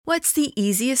What's the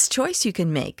easiest choice you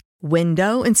can make?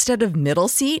 Window instead of middle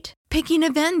seat? Picking a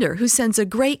vendor who sends a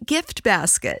great gift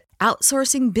basket?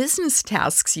 Outsourcing business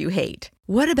tasks you hate?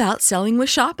 What about selling with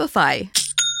Shopify?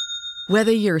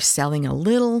 Whether you're selling a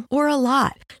little or a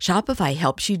lot, Shopify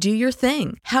helps you do your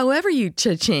thing, however you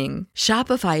cha-ching.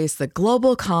 Shopify is the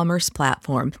global commerce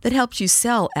platform that helps you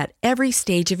sell at every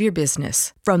stage of your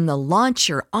business. From the launch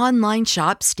your online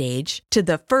shop stage to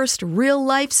the first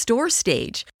real-life store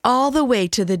stage, all the way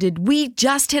to the did we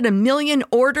just hit a million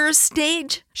orders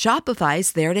stage.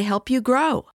 Shopify's there to help you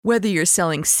grow. Whether you're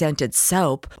selling scented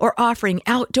soap or offering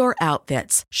outdoor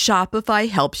outfits, Shopify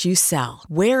helps you sell.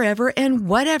 Wherever and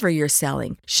whatever you're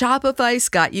selling, Shopify's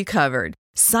got you covered.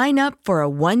 Sign up for a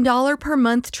 $1 per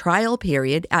month trial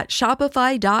period at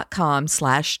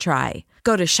shopify.com/try.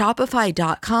 Go to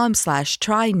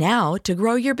shopify.com/try now to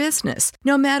grow your business,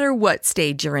 no matter what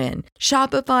stage you're in.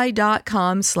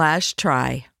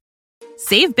 Shopify.com/try.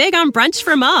 Save big on brunch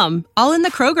for mom, all in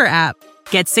the Kroger app.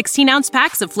 Get 16-ounce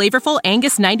packs of flavorful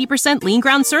Angus 90% lean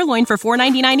ground sirloin for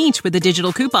 $4.99 each with a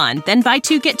digital coupon. Then buy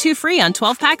 2, get 2 free on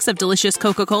 12 packs of delicious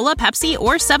Coca-Cola, Pepsi,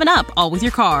 or 7-Up, all with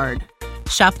your card.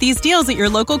 Shop these deals at your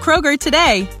local Kroger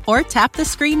today, or tap the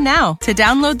screen now to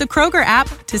download the Kroger app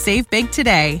to save big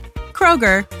today.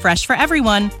 Kroger, fresh for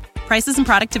everyone. Prices and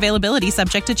product availability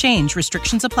subject to change.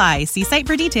 Restrictions apply. See site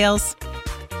for details.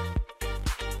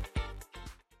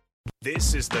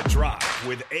 This is The Drive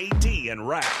with AD and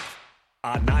Raf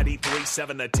on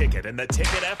 93.7 The Ticket and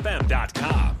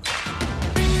theticketfm.com.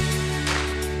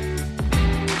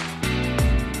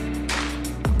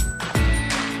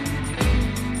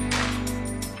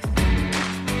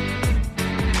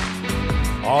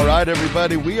 All right,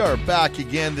 everybody, we are back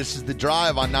again. This is The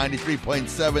Drive on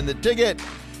 93.7 The Ticket.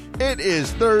 It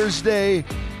is Thursday,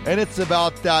 and it's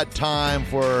about that time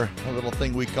for a little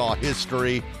thing we call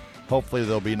history. Hopefully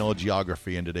there'll be no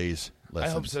geography in today's lesson.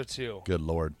 I hope so, too. Good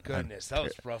Lord. Goodness, that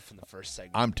was rough in the first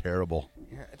segment. I'm terrible.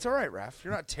 Yeah, it's all right, Raph.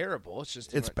 You're not terrible. It's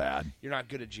just it's bad. You're not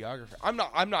good at geography. I'm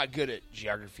not good at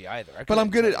geography either. But I'm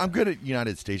good at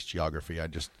United States geography. I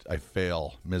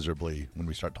fail miserably when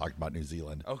we start talking about New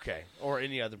Zealand. Okay, or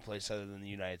any other place other than the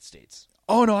United States.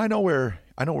 Oh no, I know where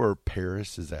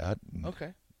Paris is at.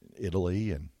 Okay.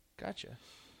 Italy and gotcha.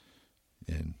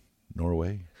 In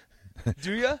Norway.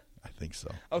 Do you? I think so.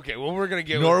 Okay, well, we're going to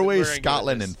get Norway,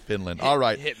 Scotland, and Finland. All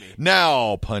right. Hit me.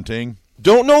 Now, punting.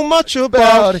 Don't know much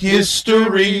about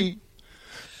history.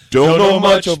 Don't know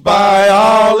much of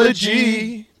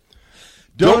biology.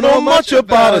 Don't know much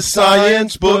about a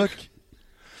science book.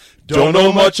 Don't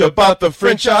know much about the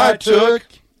French I took.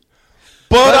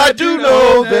 But I do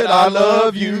know that I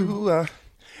love you.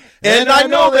 And I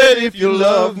know that if you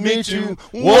love me too,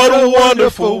 what a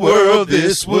wonderful world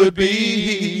this would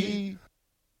be.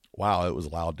 Wow, it was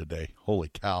loud today. Holy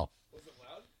cow. Was it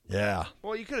loud? Yeah.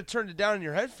 Well, you could have turned it down in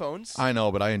your headphones. I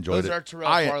know, but I enjoyed it. Those are Terrell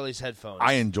Farley's headphones.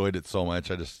 I enjoyed it so much.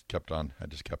 I just kept on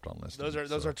listening.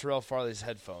 Those are Terrell Farley's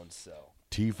headphones, so.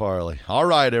 T. Farley. All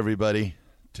right, everybody.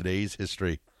 Today's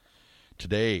history.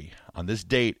 Today, on this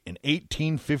date in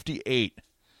 1858,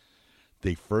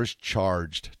 they first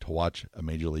charged to watch a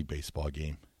Major League Baseball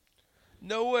game.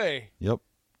 No way. Yep.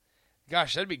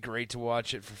 Gosh, that'd be great to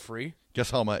watch it for free. Guess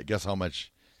how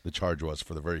much the charge was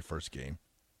for the very first game?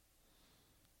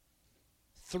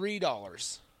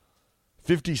 $3.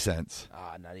 50 cents.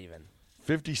 Not even.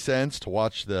 50 cents to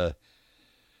watch the,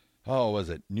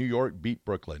 New York beat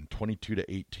Brooklyn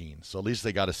 22-18. So at least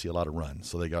they got to see a lot of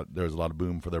runs. So there was a lot of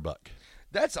boom for their buck.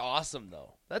 That's awesome,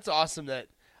 though. That's awesome that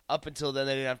up until then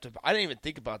they didn't have to. I didn't even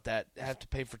think about that. Have to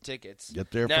pay for tickets.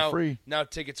 Get there for free. Now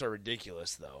tickets are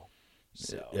ridiculous, though.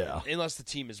 So yeah, unless the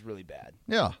team is really bad.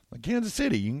 Yeah, like Kansas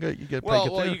City, you get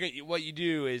what you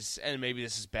do is, and maybe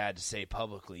this is bad to say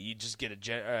publicly, you just get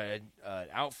an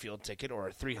outfield ticket or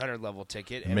a 300 level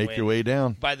ticket and make your way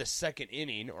down. By the second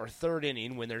inning or third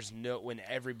inning, when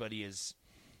everybody is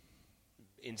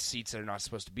in seats that are not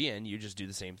supposed to be in, you just do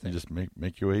the same thing. You just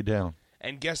make your way down.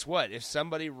 And guess what? If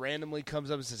somebody randomly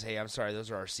comes up and says, "Hey, I'm sorry, those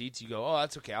are our seats," you go, "Oh,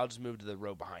 that's okay. I'll just move to the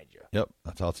row behind you." Yep,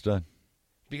 that's how it's done.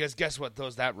 Because guess what?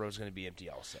 That row's going to be empty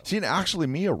also. See, and actually,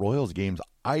 me at Royals games,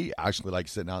 I actually like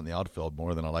sitting out in the outfield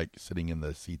more than I like sitting in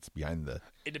the seats behind the.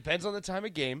 It depends on the time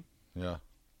of game. Yeah.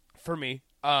 For me,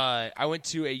 I went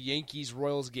to a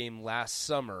Yankees-Royals game last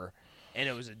summer, and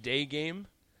it was a day game.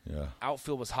 Yeah.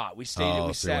 Outfield was hot. We stayed.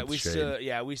 We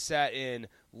sat in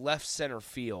left center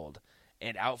field.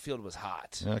 And outfield was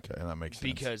hot. Okay, that makes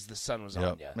sense. Because the sun was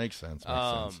on you. Makes sense.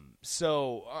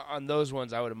 So on those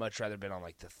ones, I would have much rather been on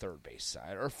like the third base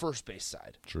side or first base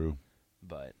side. True.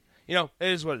 But, it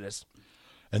is what it is.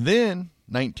 And then,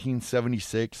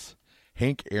 1976,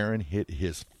 Hank Aaron hit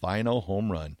his final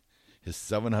home run his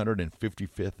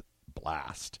 755th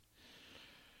blast.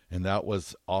 And that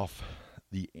was off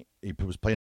he was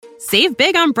playing. Save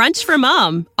big on brunch for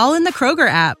mom, all in the Kroger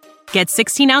app. Get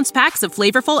 16-ounce packs of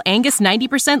flavorful Angus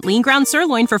 90% lean ground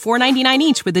sirloin for $4.99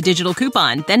 each with a digital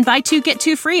coupon. Then buy 2, get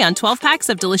 2 free on 12 packs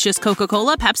of delicious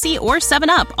Coca-Cola, Pepsi, or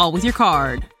 7-Up, all with your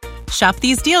card. Shop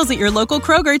these deals at your local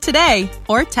Kroger today,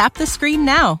 or tap the screen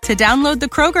now to download the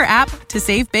Kroger app to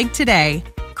save big today.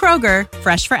 Kroger,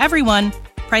 fresh for everyone.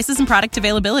 Prices and product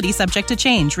availability subject to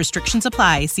change. Restrictions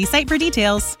apply. See site for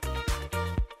details.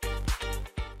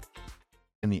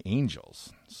 In the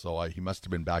Angels, so he must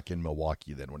have been back in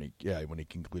Milwaukee then when he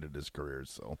concluded his career.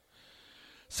 So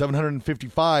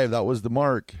 755, that was the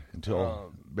mark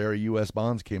until Barry U.S.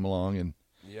 Bonds came along and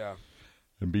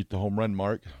beat the home run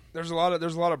mark. There's a lot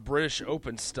of British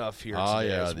Open stuff here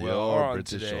today as the well. old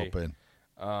British Open.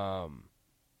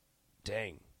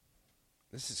 Dang,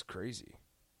 this is crazy.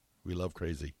 We love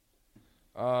crazy.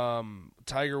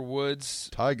 Tiger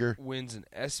Woods wins an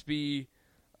ESPY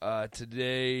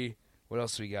today. What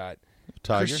else we got?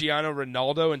 Tiger. Cristiano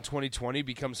Ronaldo in 2020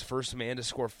 becomes first man to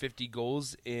score 50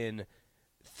 goals in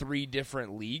 3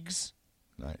 different leagues.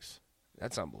 Nice.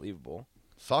 That's unbelievable.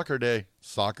 Soccer day.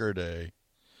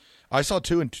 I saw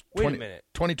 2 in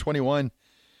 2021.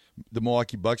 The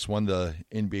Milwaukee Bucks won the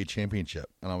NBA championship,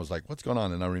 and I was like, "What's going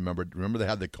on?" And I remember they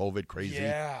had the COVID crazy,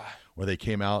 where they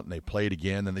came out and they played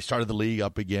again, and they started the league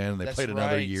up again, and they played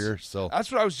another year. So that's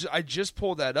what I just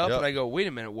pulled that up, and I go, "Wait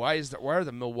a minute, why are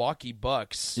the Milwaukee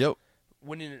Bucks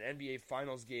winning an NBA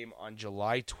Finals game on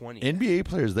July 20th?" NBA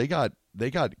players they got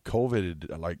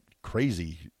COVID like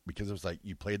crazy because it was like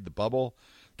you played the bubble,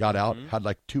 got out, had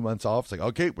like 2 months off. It's like,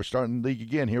 okay, we're starting the league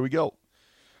again. Here we go.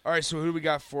 All right, so who do we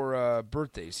got for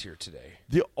birthdays here today?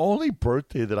 The only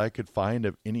birthday that I could find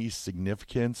of any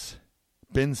significance,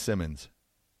 Ben Simmons.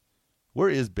 Where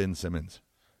is Ben Simmons?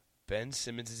 Ben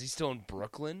Simmons, is he still in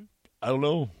Brooklyn? I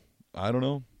don't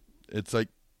know. It's like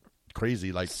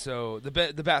crazy. Like so, the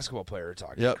basketball player we're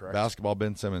talking. Yep, correct? Basketball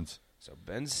Ben Simmons. So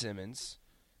Ben Simmons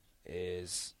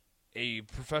is a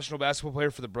professional basketball player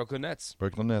for the Brooklyn Nets.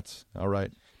 Brooklyn Nets. All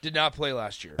right. Did not play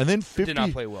last year. And then did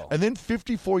not play well. And then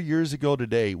 54 years ago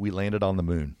today, we landed on the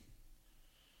moon.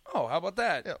 Oh, how about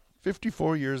that? Yeah.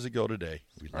 54 years ago today,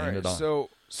 we landed on. So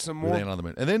some more. We landed on the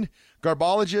moon. And then,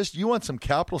 Garbologist, you want some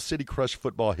Capital City Crush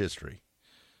football history?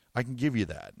 I can give you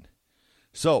that.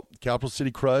 So, Capital City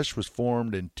Crush was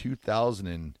formed in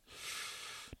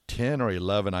 2010 or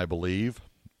 11, I believe.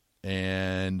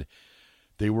 And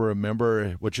they were a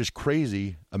member, which is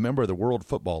crazy, a member of the World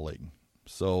Football League.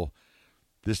 So,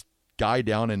 this guy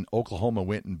down in Oklahoma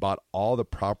went and bought all the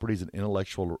properties and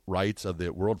intellectual rights of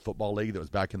the World Football League that was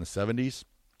back in the 70s.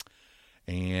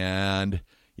 And,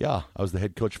 I was the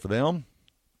head coach for them.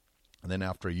 And then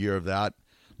after a year of that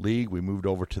league, we moved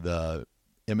over to the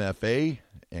MFA,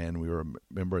 and we were a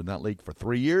member in that league for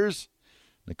 3 years.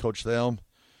 And I coached them.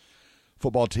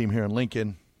 Football team here in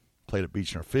Lincoln, played at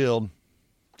Beechner Field.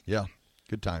 Yeah,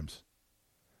 good times.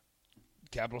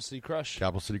 Capital City Crush.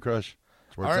 Capital City Crush.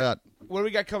 That's where it's at. What do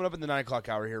we got coming up in the 9 o'clock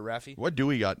hour here, Raffy? What do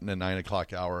we got in the 9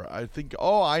 o'clock hour? I think,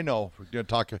 I know. We're going to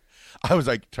talk. I was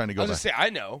like trying to go. I was going to say, I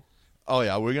know. Oh,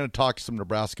 yeah. We're going to talk some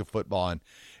Nebraska football.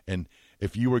 And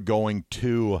if you were going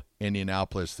to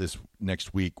Indianapolis this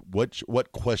next week,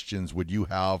 what questions would you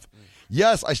have?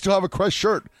 Yes, I still have a Crush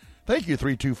shirt. Thank you,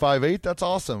 3258. That's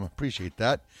awesome. Appreciate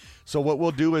that. So what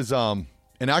we'll do is, and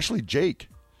actually Jake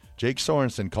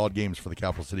Sorensen called games for the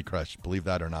Capital City Crush. Believe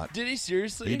that or not. Did he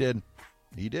seriously? He did.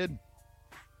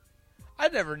 I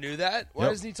never knew that. Why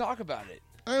doesn't he talk about it?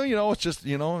 It's just,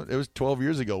 it was 12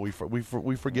 years ago. We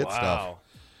forget stuff.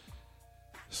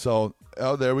 So,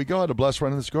 there we go. To bless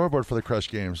running the scoreboard for the Crush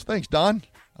games. Thanks, Don.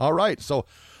 All right. So,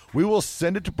 we will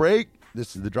send it to break.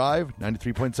 This is The Drive,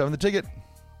 93.7 The Ticket.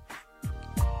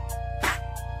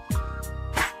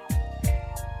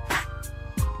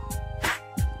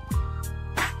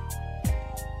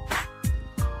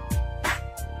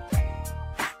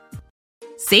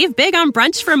 Save big on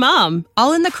brunch for mom,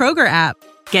 all in the Kroger app.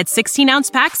 Get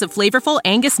 16-ounce packs of flavorful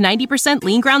Angus 90%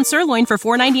 lean ground sirloin for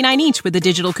 $4.99 each with a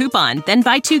digital coupon. Then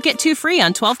buy 2, get 2 free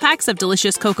on 12 packs of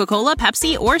delicious Coca-Cola,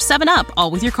 Pepsi, or 7-Up, all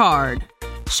with your card.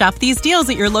 Shop these deals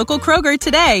at your local Kroger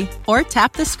today, or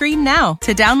tap the screen now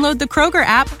to download the Kroger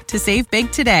app to save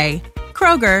big today.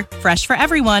 Kroger, fresh for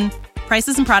everyone.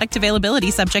 Prices and product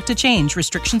availability subject to change.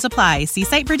 Restrictions apply. See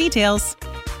site for details.